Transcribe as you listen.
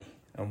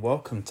and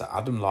welcome to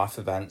Adam Life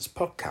Events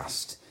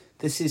podcast.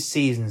 This is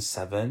season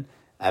 7,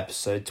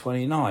 episode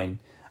 29,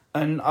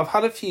 and I've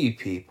had a few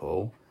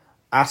people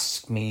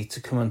ask me to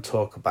come and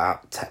talk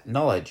about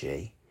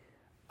technology.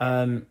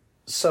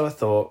 So I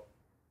thought,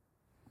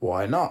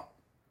 why not?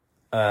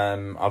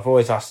 I've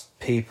always asked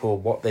people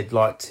what they'd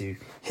like to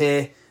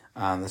hear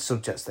and the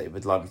subjects they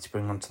would like me to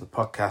bring onto the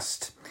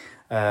podcast.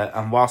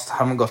 And whilst I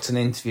haven't got an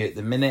interview at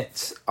the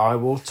minute, I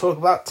will talk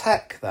about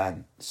tech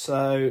then.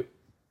 So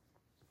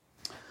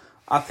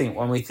I think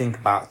when we think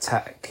about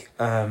tech,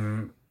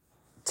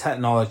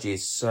 technology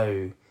is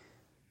so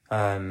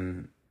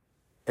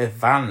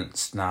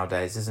advanced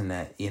nowadays, isn't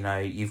it? You know,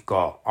 you've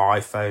got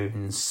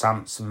iPhones,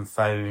 Samsung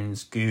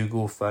phones,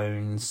 Google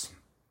phones,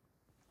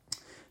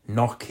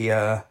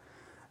 Nokia.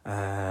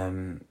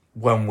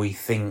 When we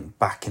think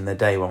back in the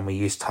day when we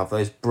used to have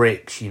those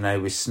bricks, you know,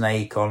 with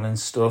Snake on and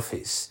stuff,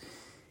 it's,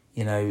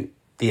 you know,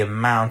 the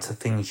amount of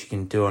things you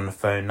can do on the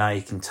phone now.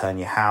 You can turn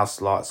your house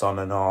lights on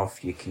and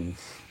off. You can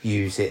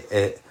use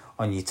it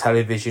on your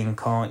television,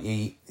 can't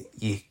you?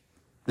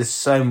 There's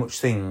so much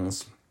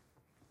things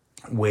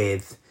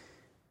with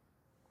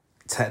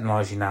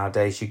technology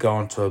nowadays. You go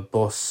onto a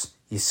bus,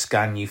 you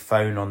scan your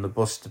phone on the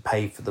bus to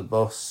pay for the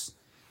bus.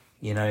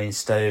 You know,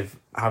 instead of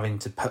having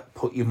to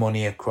put your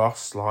money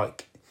across,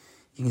 like,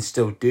 you can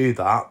still do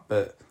that,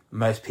 but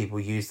most people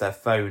use their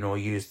phone or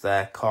use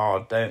their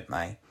card, don't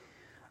they?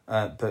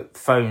 But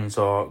phones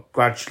are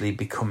gradually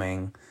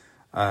becoming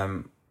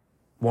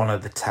one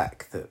of the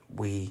tech that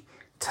we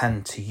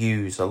tend to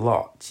use a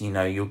lot. You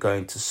know, you're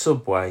going to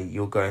Subway,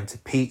 you're going to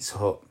Pizza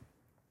Hut.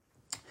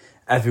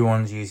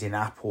 Everyone's using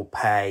Apple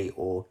Pay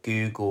or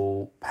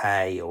Google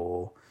Pay,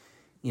 or,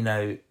 you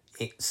know,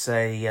 it's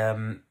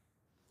one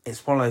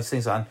of those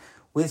things. And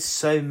with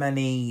so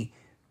many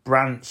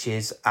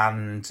branches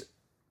and,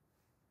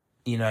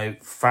 you know,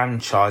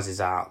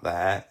 franchises out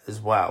there as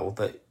well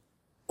that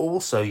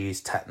also use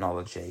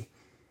technology.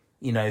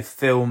 You know,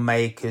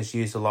 filmmakers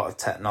use a lot of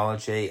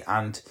technology,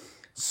 and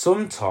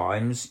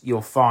sometimes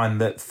you'll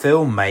find that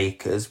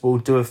filmmakers will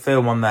do a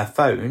film on their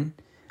phone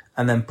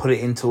and then put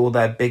it into all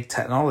their big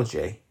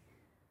technology.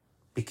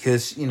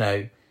 Because, you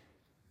know,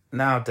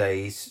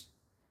 nowadays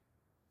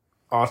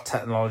our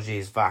technology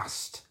is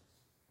vast.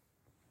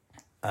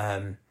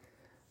 I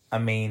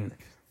mean,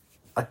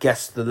 I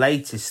guess the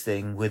latest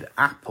thing with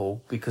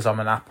Apple, because I'm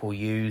an Apple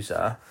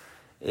user,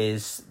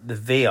 is the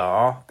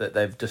VR that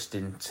they've just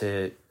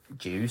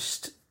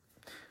introduced,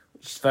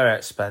 which is very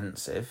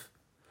expensive.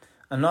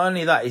 And not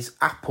only that, is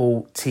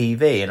Apple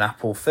TV and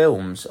Apple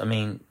Films. I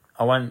mean,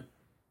 I went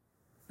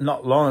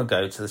not long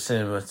ago to the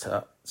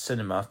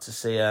cinema to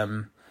see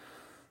a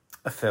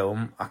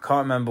film. I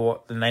can't remember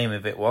what the name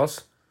of it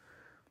was,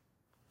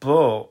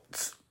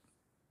 but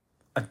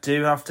I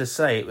do have to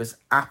say it was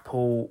an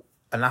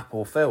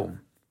Apple film.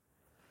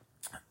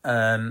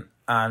 And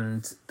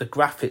the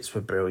graphics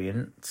were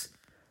brilliant.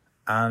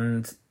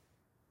 And,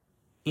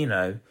 you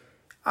know,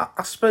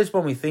 I suppose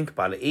when we think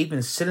about it,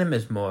 even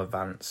cinema's more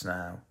advanced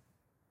now.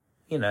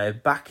 You know,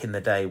 back in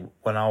the day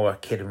when I was a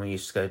kid and we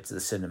used to go to the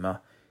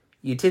cinema,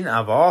 you didn't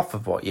have half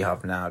of what you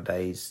have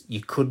nowadays.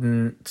 You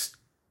couldn't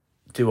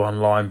do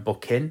online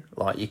booking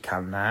like you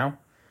can now.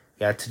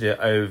 You had to do it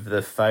over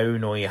the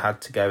phone, or you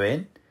had to go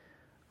in.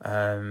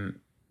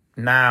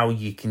 Now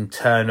you can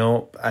turn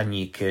up and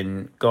you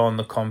can go on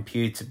the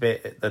computer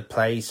bit at the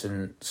place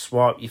and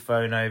swipe your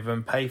phone over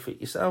and pay for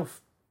it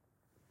yourself.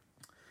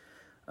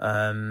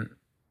 What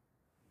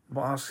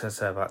else can I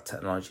say about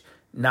technology?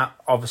 Now,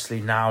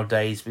 obviously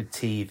nowadays with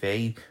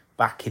TV,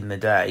 back in the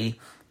day,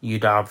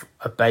 you'd have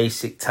a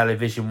basic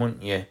television,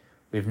 wouldn't you?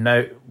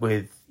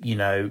 With you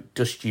know,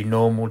 just your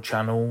normal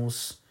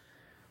channels.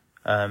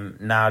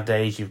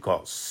 Nowadays you've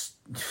got,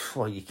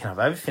 well, you can have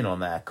everything on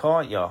there,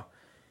 can't you?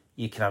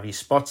 You can have your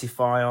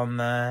Spotify on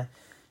there.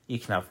 You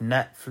can have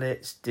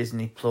Netflix,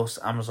 Disney Plus,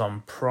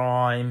 Amazon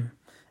Prime,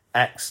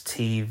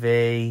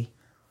 XTV.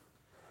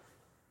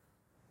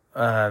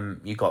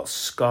 You got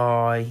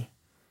Sky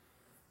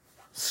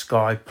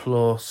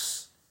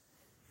Plus.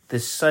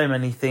 There's so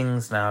many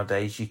things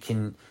nowadays. You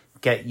can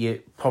get your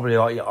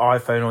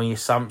iPhone or your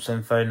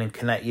Samsung phone and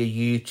connect your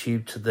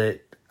YouTube to the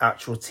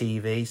actual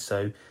TV,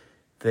 so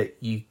that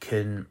you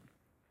can,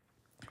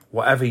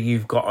 whatever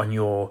you've got on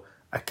your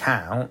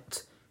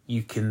account,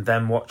 you can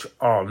then watch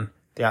on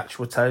the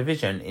actual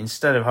television,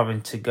 instead of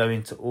having to go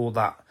into all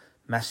that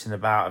messing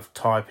about of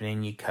typing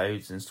in your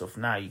codes and stuff.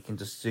 Now you can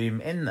just zoom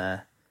in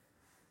there.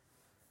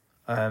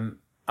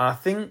 I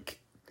think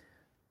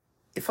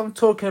if I'm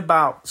talking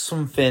about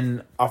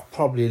something I've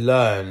probably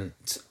learned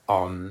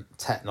on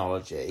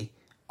technology,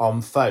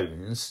 on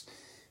phones,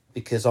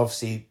 because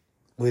obviously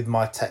with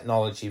my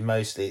technology,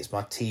 mostly it's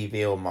my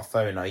TV or my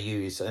phone I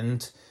use.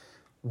 And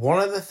one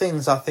of the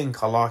things I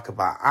think I like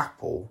about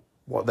Apple,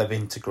 what they've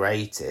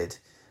integrated,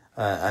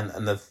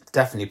 and they've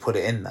definitely put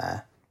it in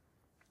there,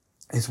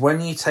 is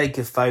when you take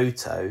a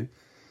photo,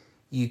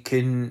 you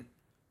can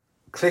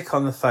click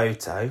on the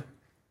photo,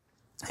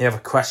 you have a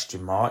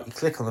question mark, you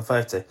click on the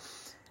photo,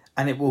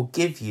 and it will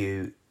give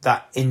you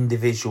that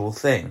individual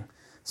thing.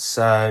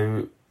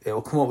 So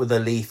it'll come up with a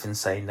leaf and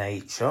say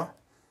nature.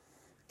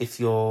 If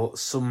you're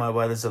somewhere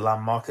where there's a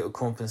landmark, it'll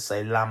come up and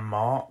say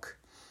landmark.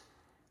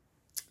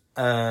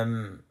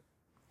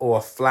 Or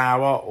a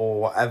flower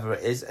or whatever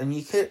it is, and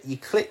you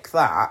click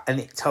that and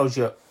it tells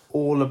you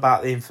all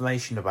about the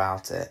information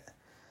about it.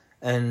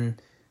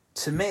 And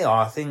to me,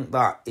 I think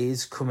that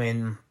is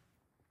coming,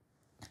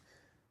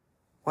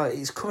 well,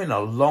 it's coming a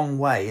long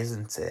way,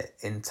 isn't it,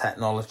 in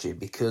technology?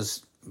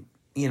 Because,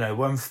 you know,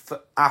 when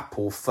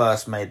Apple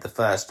first made the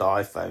first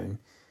iPhone,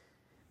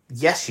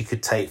 yes, you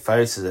could take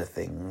photos of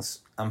things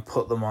and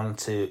put them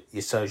onto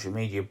your social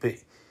media, but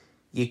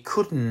you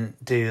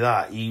couldn't do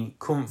that. You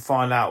couldn't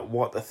find out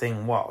what the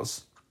thing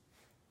was.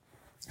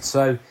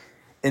 So,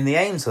 in the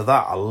aims of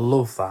that, I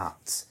love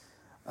that.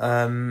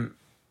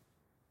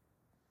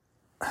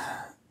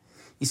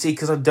 You see,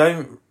 because I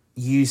don't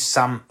use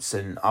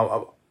Samsung.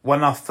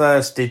 When I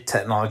first did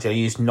technology, I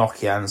used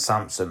Nokia and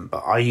Samsung, but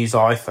I use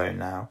iPhone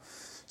now.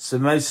 So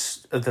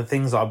most of the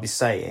things I'll be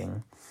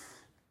saying,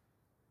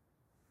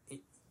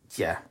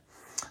 yeah.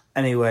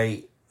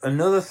 Anyway,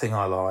 another thing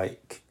I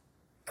like,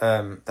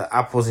 that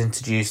Apple's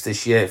introduced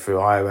this year through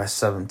iOS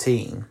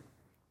 17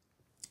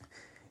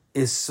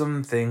 is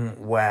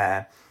something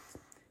where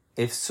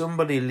if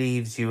somebody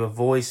leaves you a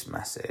voice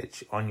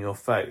message on your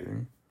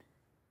phone,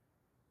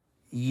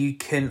 you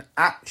can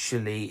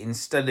actually,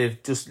 instead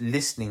of just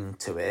listening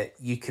to it,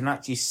 you can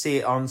actually see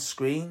it on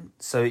screen.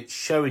 So it's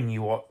showing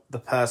you what the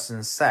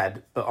person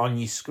said, but on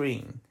your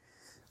screen,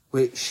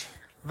 which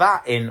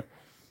that in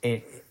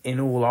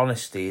all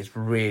honesty is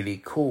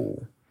really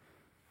cool.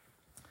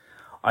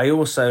 I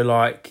also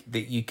like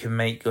that you can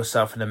make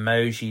yourself an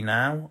emoji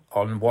now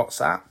on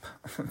WhatsApp.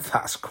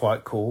 That's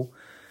quite cool.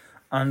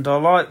 And I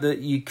like that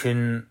you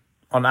can,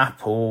 on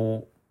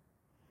Apple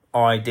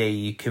ID,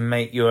 you can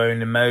make your own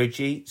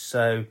emoji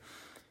so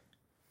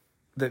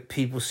that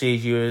people see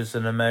you as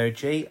an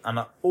emoji. And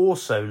I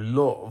also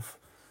love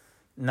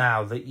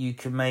now that you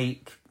can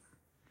make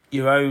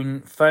your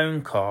own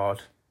phone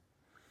card.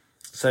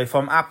 So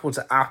from Apple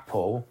to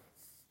Apple,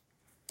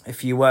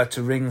 if you were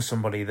to ring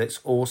somebody that's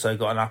also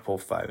got an Apple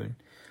phone,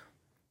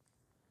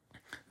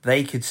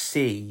 they could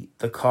see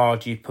the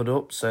card you put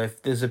up. So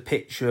if there's a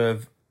picture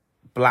of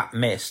black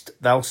mist,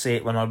 they'll see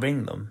it when I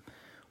ring them,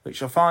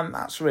 which I find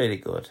that's really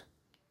good.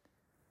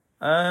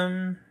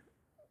 Downsides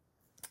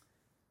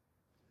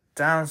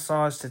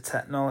to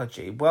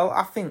technology. Well,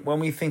 I think when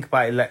we think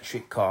about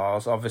electric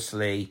cars,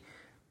 obviously,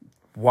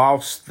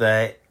 whilst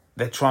they're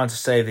trying to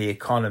save the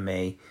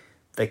economy,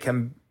 they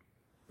can...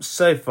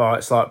 So far,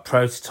 it's like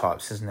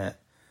prototypes, isn't it?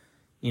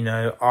 You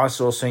know, I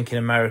saw something in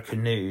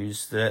American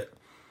news that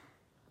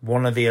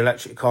one of the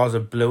electric cars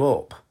had blew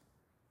up.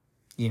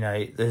 You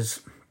know,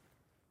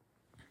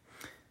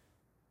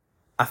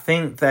 I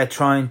think they're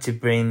trying to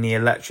bring the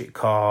electric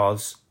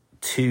cars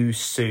too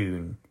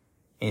soon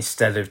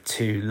instead of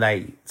too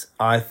late.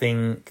 I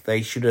think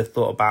they should have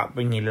thought about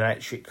bringing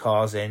electric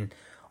cars in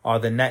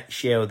either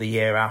next year or the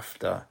year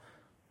after,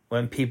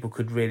 when people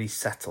could really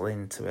settle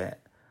into it.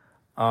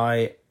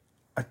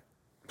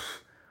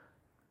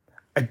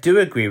 I do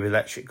agree with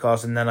electric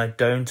cars, and then I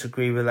don't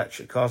agree with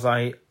electric cars.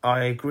 I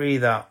agree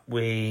that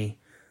we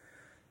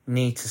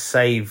need to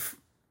save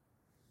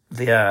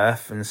the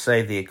earth and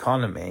save the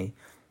economy,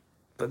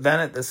 but then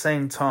at the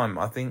same time,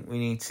 I think we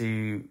need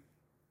to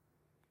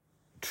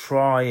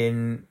try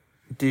and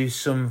do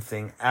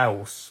something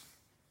else.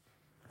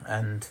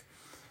 And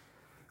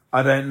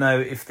I don't know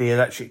if the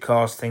electric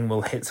cars thing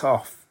will hit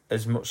off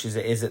as much as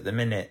it is at the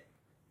minute,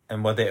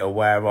 and whether it'll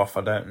wear off,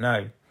 I don't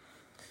know.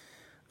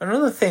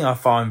 Another thing I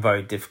find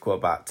very difficult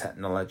about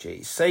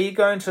technology, say you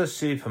go into a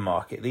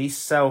supermarket, these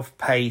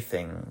self-pay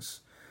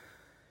things,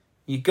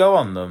 you go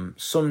on them,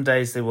 some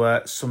days they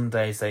work, some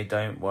days they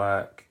don't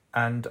work.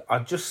 And I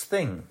just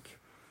think,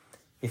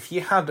 if you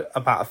had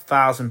about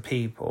 1,000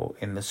 people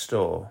in the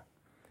store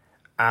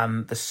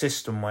and the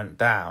system went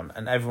down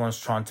and everyone's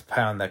trying to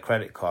pay on their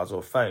credit cards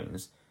or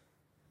phones,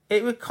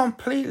 it would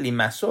completely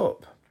mess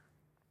up.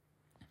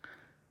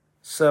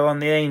 So on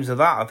the aims of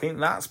that, I think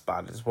that's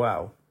bad as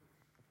well.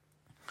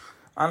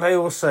 And I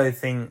also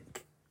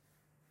think,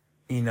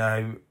 you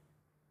know,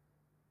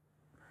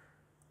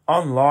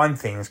 online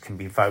things can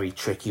be very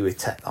tricky with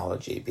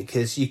technology,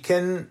 because you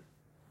can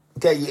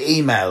get your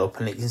email up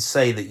and it can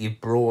say that you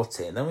brought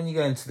it. And then when you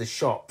go into the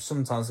shop,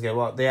 sometimes they go,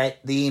 well, the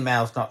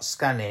email's not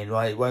scanning,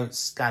 right? It won't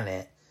scan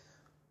it.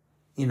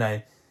 You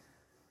know,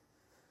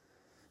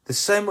 there's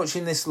so much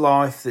in this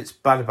life that's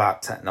bad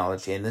about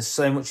technology, and there's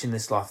so much in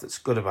this life that's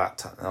good about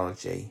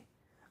technology.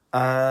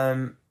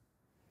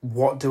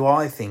 What do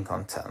I think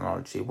on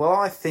technology? Well,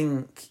 I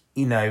think,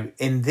 you know,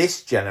 in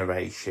this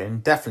generation,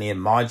 definitely in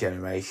my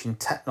generation,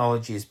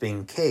 technology has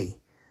been key.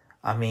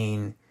 I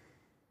mean,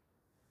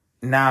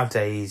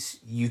 nowadays,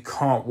 you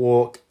can't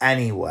walk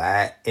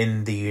anywhere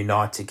in the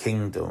United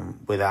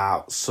Kingdom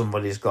without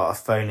somebody's got a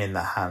phone in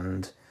their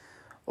hand,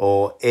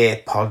 or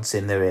earpods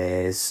in their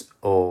ears,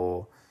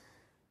 or,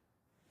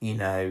 you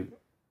know,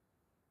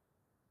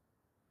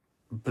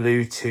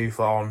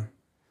 Bluetooth on.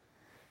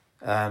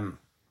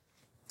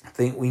 I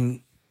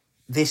think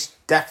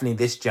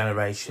this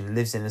generation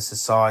lives in a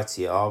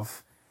society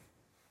of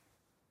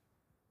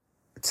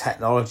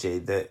technology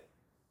that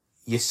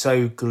you're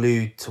so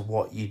glued to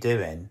what you're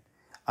doing.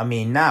 I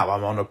mean, now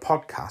I'm on a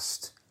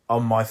podcast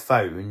on my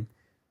phone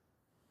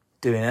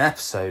doing an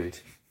episode.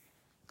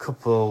 A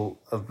couple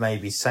of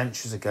maybe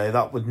centuries ago,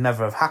 that would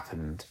never have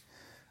happened.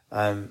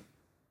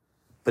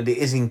 But it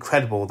is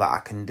incredible that I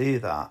can do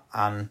that.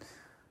 And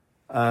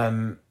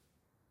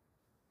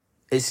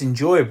it's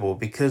enjoyable,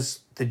 because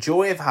the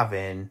joy of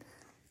having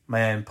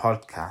my own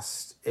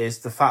podcast is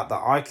the fact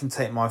that I can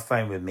take my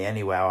phone with me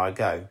anywhere I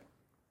go.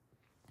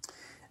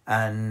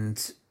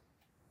 And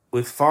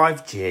with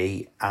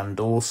 5G and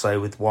also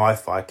with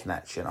Wi-Fi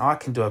connection, I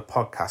can do a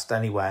podcast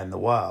anywhere in the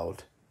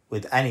world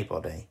with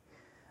anybody.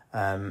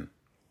 And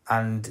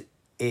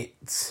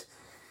it's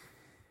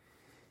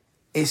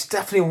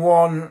definitely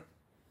one,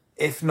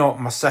 if not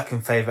my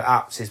second favourite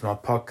apps, is my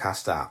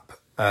podcast app.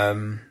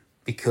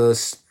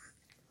 Because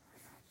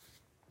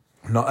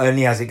not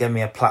only has it given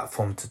me a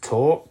platform to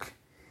talk,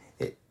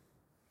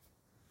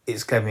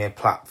 it's given me a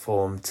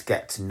platform to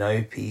get to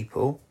know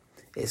people.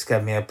 It's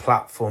given me a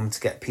platform to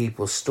get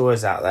people's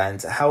stories out there and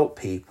to help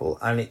people.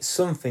 And it's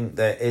something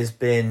that has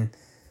been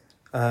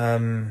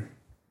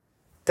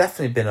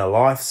definitely been a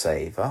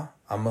lifesaver,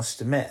 I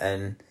must admit,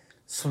 and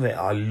something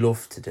I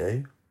love to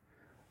do.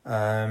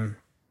 And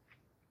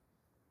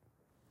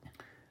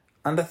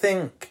I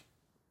think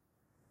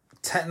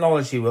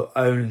technology will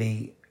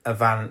only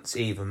advance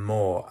even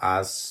more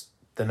as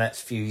the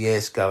next few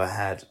years go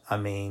ahead. I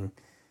mean,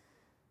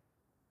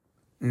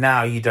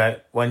 now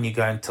when you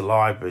go into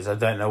libraries, I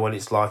don't know what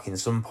it's like in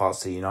some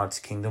parts of the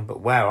United Kingdom,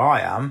 but where I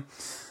am,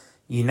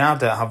 you now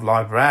don't have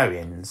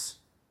librarians.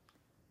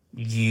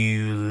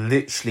 You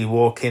literally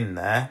walk in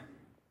there,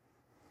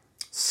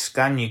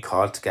 scan your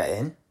card to get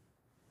in,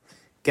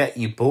 get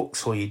your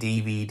books or your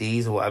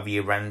DVDs or whatever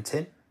you're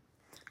renting,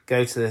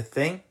 go to the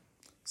thing,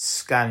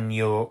 scan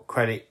your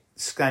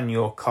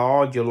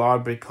card, your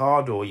library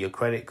card or your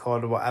credit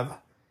card or whatever,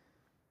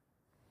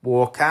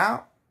 walk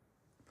out.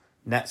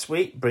 Next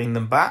week, bring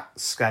them back,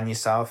 scan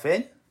yourself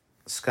in,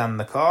 scan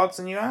the cards,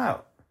 and you're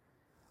out.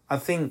 I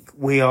think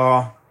we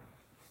are,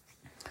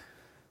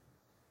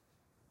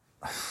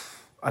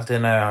 I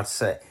don't know how to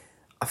say it.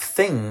 I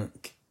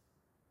think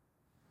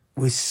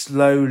we're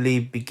slowly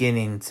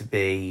beginning to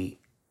be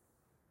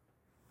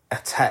a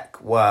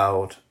tech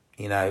world,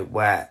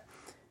 where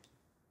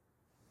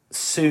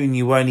soon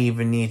you won't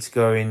even need to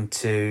go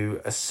into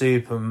a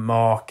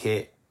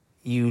supermarket.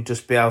 You'll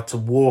just be able to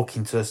walk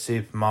into a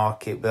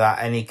supermarket without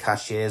any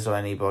cashiers or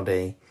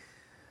anybody.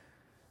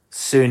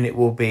 Soon it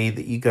will be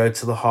that you go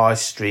to the high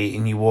street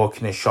and you walk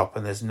in a shop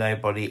and there's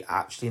nobody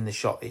actually in the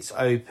shop. It's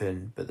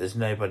open, but there's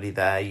nobody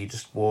there. You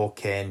just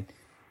walk in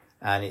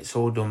and it's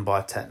all done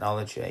by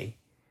technology.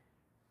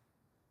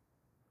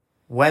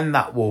 When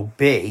that will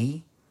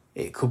be,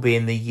 it could be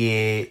in the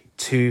year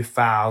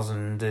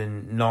 2000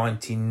 and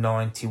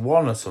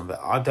 1991 or something.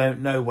 I don't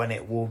know when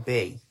it will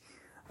be.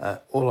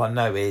 All I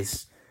know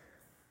is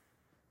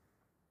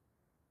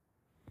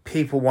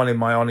people wanted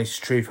my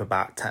honest truth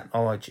about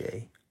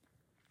technology.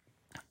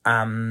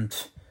 And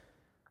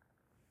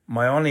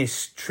my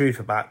honest truth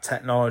about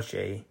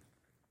technology,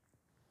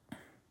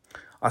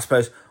 I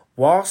suppose,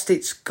 whilst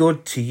it's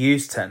good to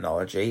use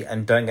technology,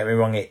 and don't get me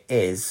wrong, it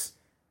is,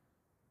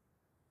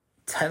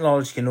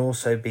 technology can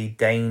also be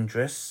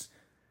dangerous,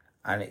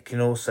 and it can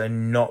also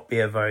not be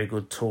a very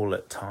good tool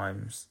at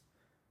times.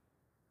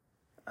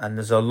 And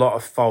there's a lot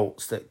of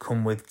faults that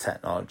come with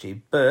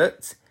technology.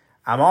 But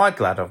am I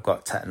glad I've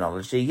got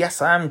technology?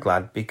 Yes, I am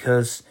glad,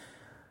 because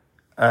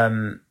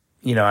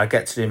I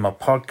get to do my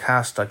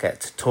podcast, I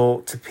get to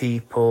talk to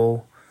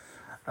people.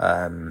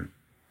 There's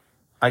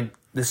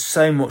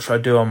so much I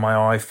do on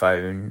my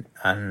iPhone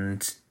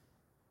and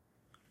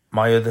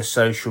my other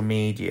social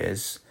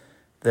medias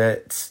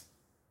that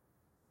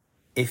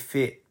if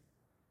it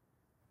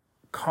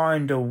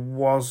kind of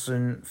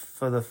wasn't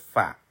for the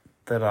fact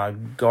that I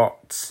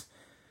got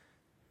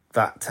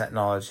that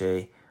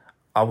technology,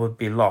 I would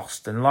be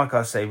lost. And like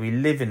I say, we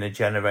live in a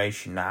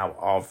generation now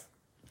of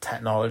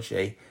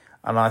technology,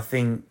 and I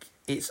think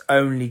it's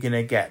only going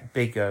to get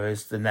bigger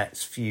as the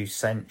next few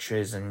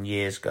centuries and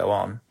years go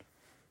on.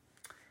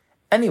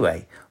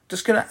 Anyway, I'm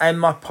just going to end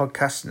my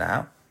podcast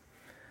now.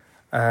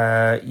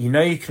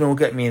 You can all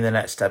get me in the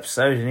next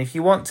episode, and if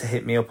you want to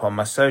hit me up on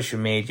my social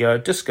media,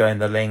 just go in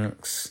the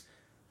links,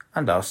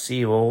 and I'll see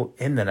you all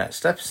in the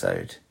next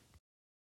episode.